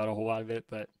 top out a whole lot of it.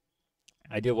 But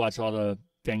I did watch all the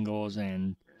Bengals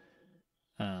and,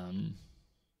 oh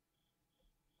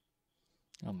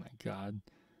my God.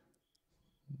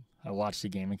 I watched the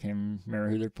game. I can't remember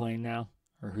who they're playing now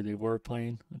or who they were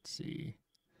playing. Let's see.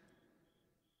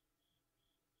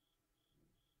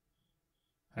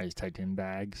 I just typed in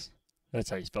bags. That's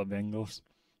how you spell Bengals.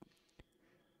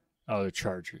 Oh, the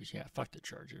Chargers. Yeah, fuck the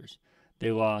Chargers.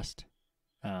 They lost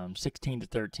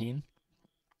 16-13.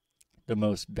 The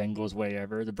most Bengals way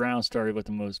ever. The Browns started with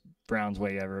the most Browns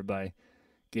way ever by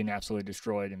getting absolutely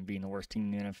destroyed and being the worst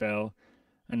team in the NFL.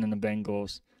 And then the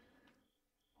Bengals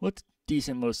looked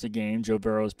decent most of the game. Joe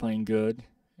Burrow is playing good.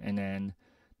 And then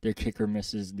their kicker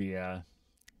misses the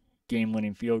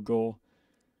game-winning field goal.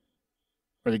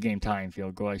 Or the game-tying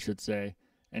field goal, I should say.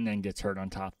 And then gets hurt on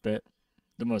top of it.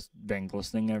 The most Bengals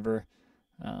thing ever.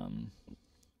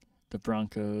 The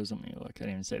Broncos, let me look. I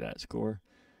didn't even say that score.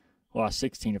 Lost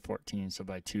 16-14, so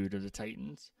by 2 to the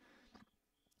Titans.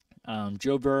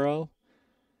 Joe Burrow,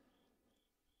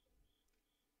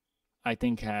 I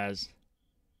think, has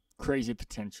crazy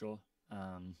potential.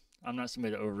 I'm not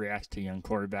somebody that overreacts to young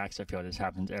quarterbacks. I feel like this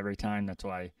happens every time. That's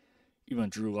why even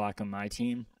Drew Lock on my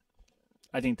team,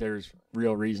 I think there's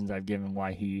real reasons I've given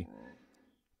why he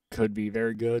could be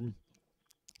very good.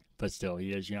 But still,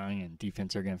 he is young, and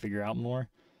defense are going to figure out more.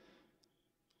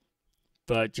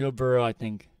 But Joe Burrow, I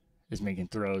think, is making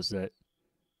throws that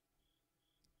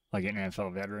like an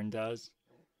NFL veteran does.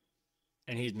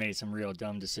 And he's made some real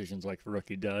dumb decisions like a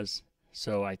rookie does.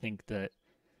 So I think that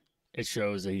it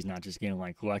shows that he's not just getting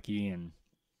like lucky and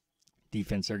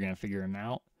defense are going to figure him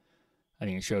out. I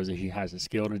think it shows that he has the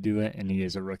skill to do it, and he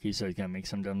is a rookie, so he's going to make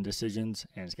some dumb decisions,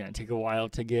 and it's going to take a while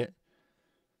to get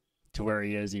to where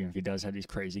he is, even if he does have these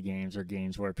crazy games or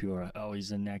games where people are, oh, he's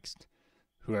the next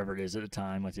whoever it is at the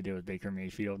time, like they did with Baker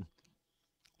Mayfield,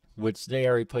 which they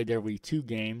already played their Week 2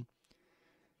 game,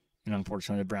 and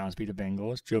unfortunately the Browns beat the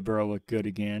Bengals. Joe Burrow looked good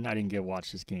again. I didn't get to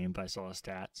watch this game, but I saw the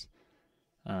stats.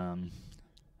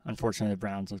 Unfortunately, the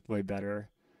Browns looked way better,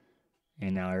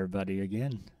 and now everybody,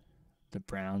 again, the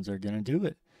Browns are going to do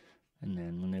it. And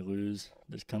then when they lose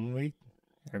this coming week,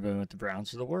 everybody went the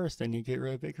Browns are the worst. They need to get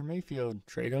rid of Baker Mayfield,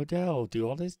 trade Odell, do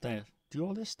all this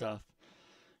stuff.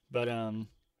 But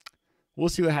we'll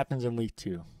see what happens in Week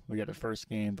 2. We got the first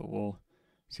game, but we'll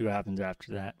see what happens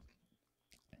after that.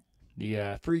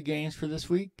 The free games for this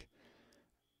week,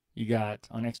 you got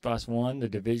on Xbox One, The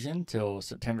Division till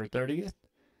September 30th.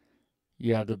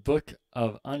 You have the Book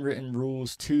of Unwritten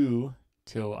Rules 2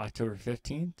 till October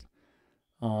 15th.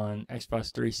 On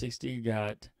Xbox 360, you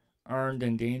got Armed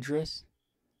and Dangerous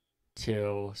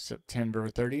till September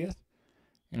 30th.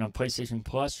 And on PlayStation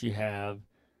Plus, you have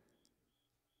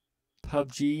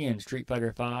PUBG and Street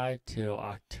Fighter V till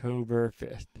October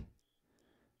 5th.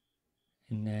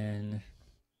 And then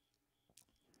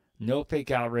no fake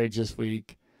outrage this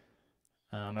week.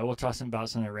 I will talk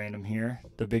about something random here.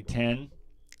 The Big Ten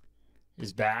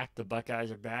is back. The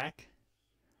Buckeyes are back.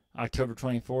 October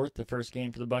 24th, the first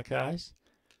game for the Buckeyes.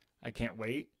 I can't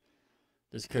wait.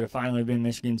 This could have finally been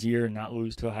Michigan's year and not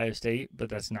lose to Ohio State, but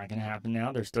that's not going to happen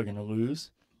now. They're still going to lose.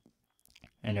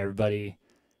 And everybody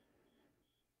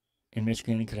in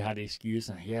Michigan could have had the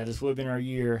excuse, yeah, this would have been our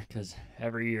year, because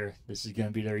every year this is going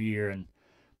to be their year, and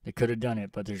they could have done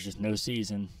it, but there's just no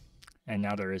season. And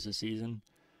now there is a season.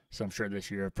 So I'm sure this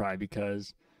year, probably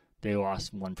because they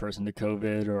lost one person to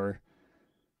COVID or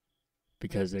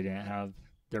because they didn't have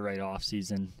the right off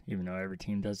season, even though every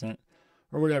team doesn't.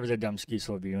 Or whatever their dumb excuse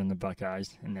will be in the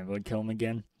Buckeyes, and then would kill them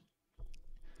again.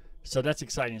 So that's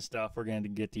exciting stuff. We're going to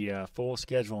get the full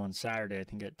schedule on Saturday, I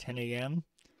think at 10 a.m.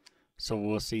 So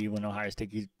we'll see when Ohio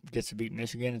State gets to beat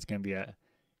Michigan. It's going to be a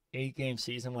 8-game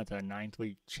season with a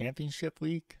 9th-week championship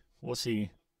week. We'll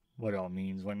see what it all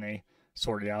means when they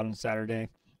sort it out on Saturday.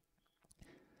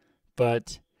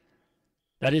 But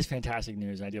that is fantastic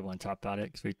news. I did want to talk about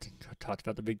it because we talked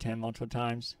about the Big Ten multiple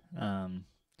times.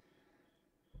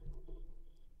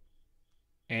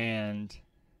 And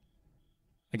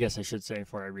I guess I should say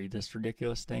before I read this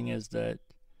ridiculous thing is that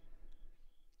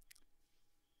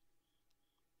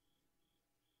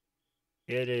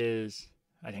it is,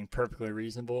 I think, perfectly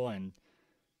reasonable, and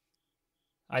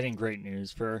I think great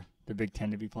news for the Big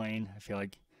Ten to be playing. I feel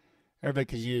like everybody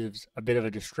could use a bit of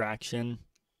a distraction.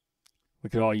 We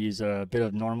could all use a bit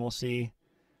of normalcy,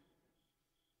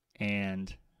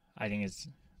 and I think it's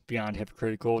beyond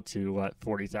hypocritical to let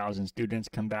 40,000 students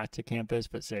come back to campus,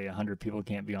 but say 100 people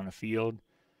can't be on a field,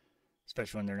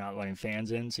 especially when they're not letting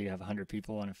fans in. So you have 100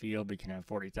 people on a field, but you can have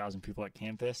 40,000 people at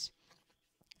campus.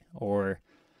 Or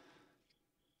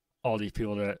all these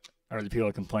people that are the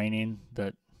people complaining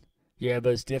that, yeah,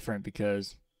 but it's different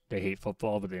because they hate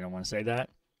football, but they don't want to say that.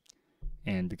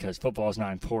 And because football is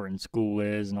not important, school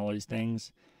is, and all these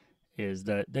things, is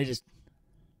that they just,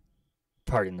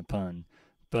 pardon the pun,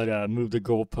 but move the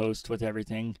goalpost with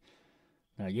everything.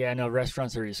 Yeah, no,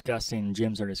 restaurants are disgusting,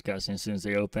 gyms are disgusting. As soon as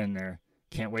they open, they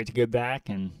can't wait to get back,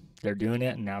 and they're doing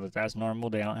it. And now that that's normal,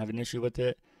 they don't have an issue with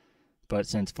it. But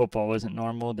since football isn't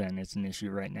normal, then it's an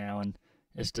issue right now, and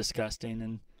it's disgusting,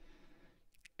 and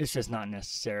it's just not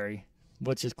necessary.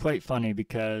 Which is quite funny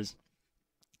because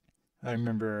I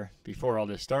remember before all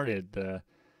this started, the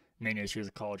main issue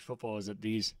with college football is that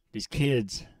these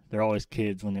kids, they're always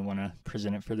kids when they want to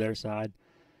present it for their side.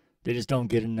 They just don't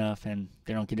get enough, and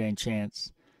they don't get any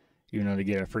chance, even though they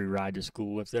get a free ride to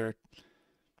school if they're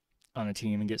on a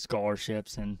team and get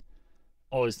scholarships and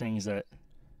all these things that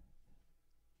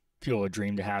people would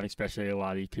dream to have, especially a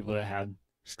lot of these people that have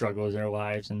struggles in their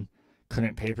lives and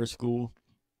couldn't pay for school.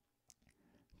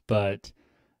 But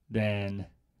then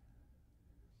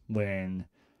when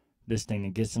this thing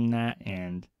that gets them that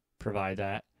and provide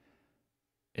that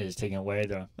is taken away,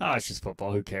 they're, oh, it's just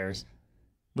football, who cares?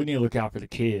 We need to look out for the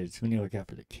kids. They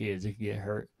could get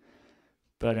hurt.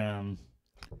 But,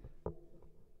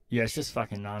 yeah, it's just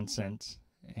fucking nonsense.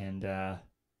 And, I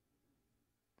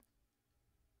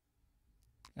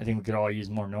think we could all use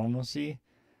more normalcy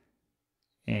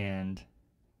and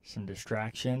some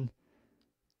distraction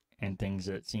and things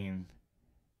that seem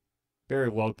very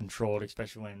well controlled,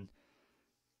 especially when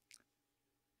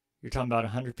you're talking about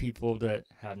 100 people that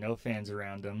have no fans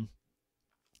around them,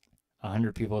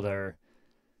 100 people that are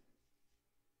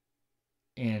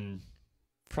in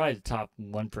probably the top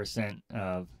 1%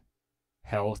 of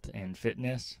health and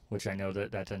fitness, which I know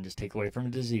that doesn't just take away from a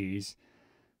disease,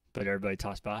 but everybody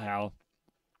talks about how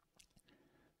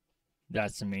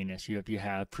that's the main issue. If you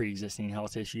have pre-existing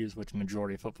health issues, which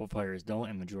majority of football players don't,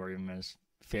 and majority of them as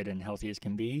fit and healthy as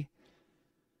can be,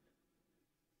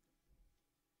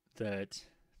 that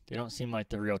they don't seem like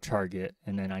the real target.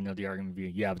 And then I know the argument would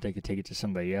be, yeah, but they could take it to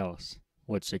somebody else,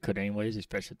 which they could anyways,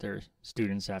 especially if their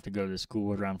students have to go to school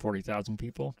with around 40,000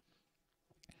 people.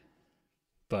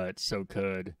 But so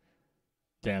could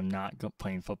them not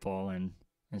playing football and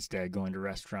instead going to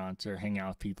restaurants or hanging out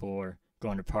with people or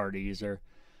going to parties or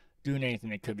doing anything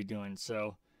they could be doing.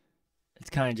 So it's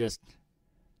kind of just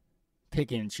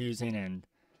picking and choosing. And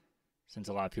since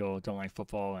a lot of people don't like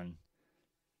football and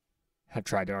have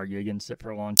tried to argue against it for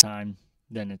a long time,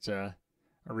 then it's a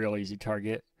real easy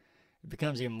target. It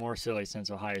becomes even more silly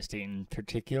since Ohio State in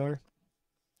particular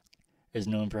is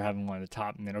known for having one of the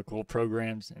top medical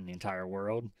programs in the entire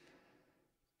world.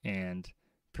 And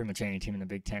pretty much any team in the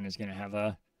Big Ten is going to have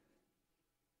a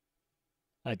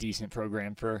decent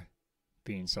program for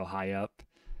being so high up.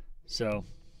 So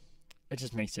it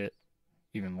just makes it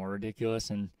even more ridiculous.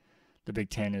 And the Big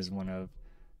Ten is one of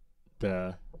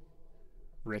the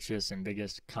richest and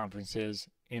biggest conferences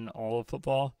in all of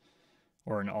football,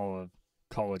 or in all of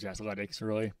college athletics,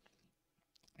 really.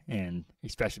 And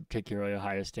especially particularly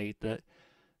Ohio State, that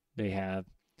they have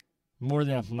more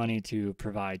than enough money to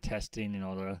provide testing and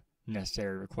all the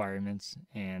necessary requirements,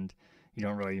 and you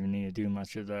don't really even need to do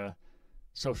much of the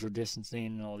social distancing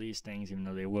and all these things, even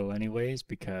though they will anyways,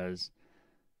 because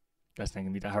that's not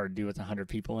going to be that hard to do with 100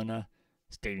 people in a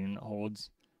stadium that holds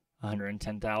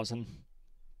 110,000.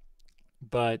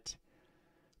 But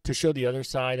to show the other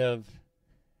side of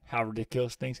how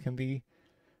ridiculous things can be,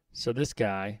 so this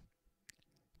guy,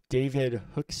 David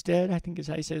Hookstead, I think is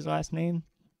how you say his last name,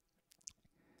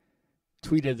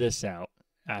 tweeted this out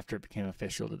after it became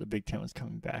official that the Big Ten was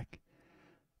coming back.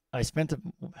 I spent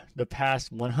the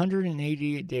past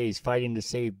 188 days fighting to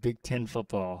save Big Ten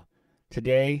football.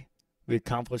 Today, we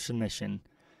accomplished the mission.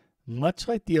 Much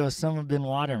like the Osama bin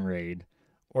Laden raid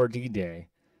or D-Day,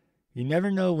 you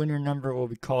never know when your number will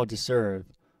be called to serve.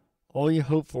 All you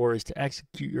hope for is to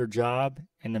execute your job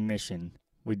and the mission.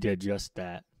 We did just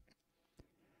that.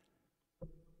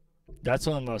 That's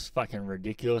one of the most fucking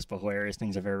ridiculous but hilarious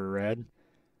things I've ever read.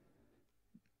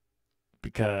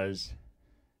 Because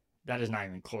that is not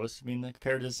even close to being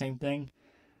compared to the same thing.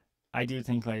 I do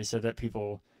think, like I said, that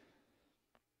people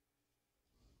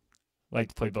like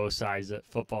to play both sides, that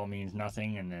football means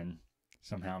nothing and then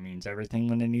somehow means everything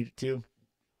when they need it to.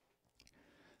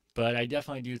 But I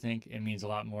definitely do think it means a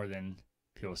lot more than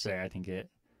people say. I think it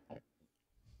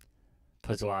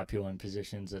puts a lot of people in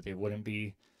positions that they wouldn't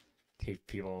be, takes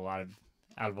people out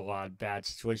of a lot of bad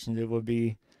situations they would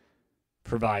be,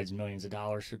 provides millions of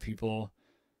dollars for people,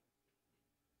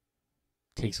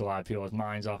 takes a lot of people's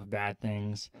minds off of bad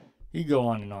things. You go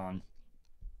on and on.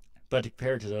 But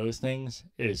compared to those things,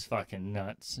 it is fucking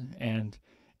nuts and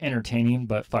entertaining,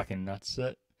 but fucking nuts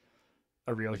that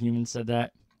a real human said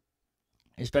that.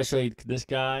 Especially this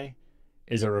guy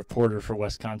is a reporter for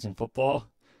Wisconsin football.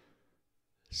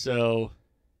 So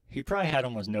he probably had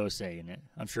almost no say in it.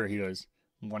 I'm sure he was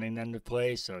wanting them to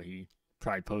play, so he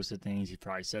probably posted things, he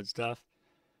probably said stuff.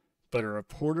 But a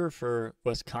reporter for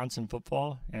Wisconsin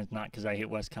football, and it's not because I hate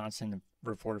Wisconsin, a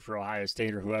reporter for Ohio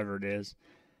State or whoever it is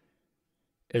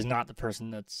not the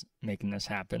person that's making this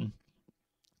happen.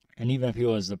 And even if he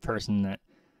was the person that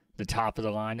the top of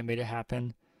the line that made it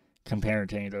happen, compared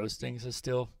to any of those things is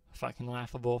still fucking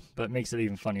laughable. But it makes it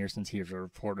even funnier since he was a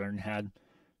reporter and had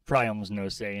probably almost no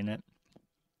say in it.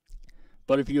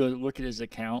 But if you look at his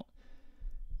account,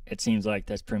 it seems like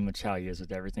that's pretty much how he is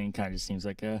with everything. Kind of just seems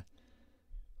like a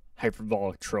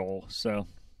hyperbolic troll. So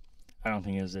I don't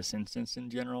think it was this instance in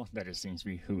general. That just seems to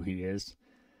be who he is.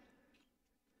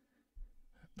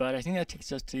 But I think that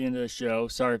takes us to the end of the show.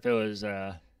 Sorry if it was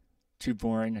too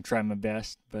boring. I tried my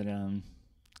best. But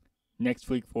next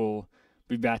week we'll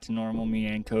be back to normal. Me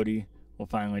and Cody will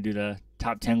finally do the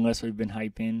top 10 list we've been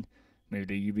hyping. Maybe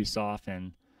the Ubisoft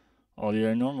and all the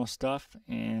other normal stuff.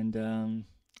 And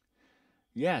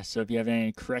yeah, so if you have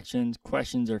any corrections,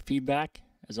 questions, or feedback,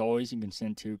 as always, you can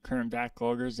send to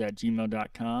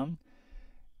currentbackloggers@gmail.com.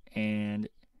 And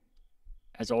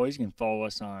as always, you can follow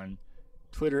us on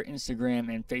Twitter, Instagram,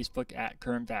 and Facebook at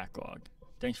Current Backlog.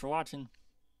 Thanks for watching.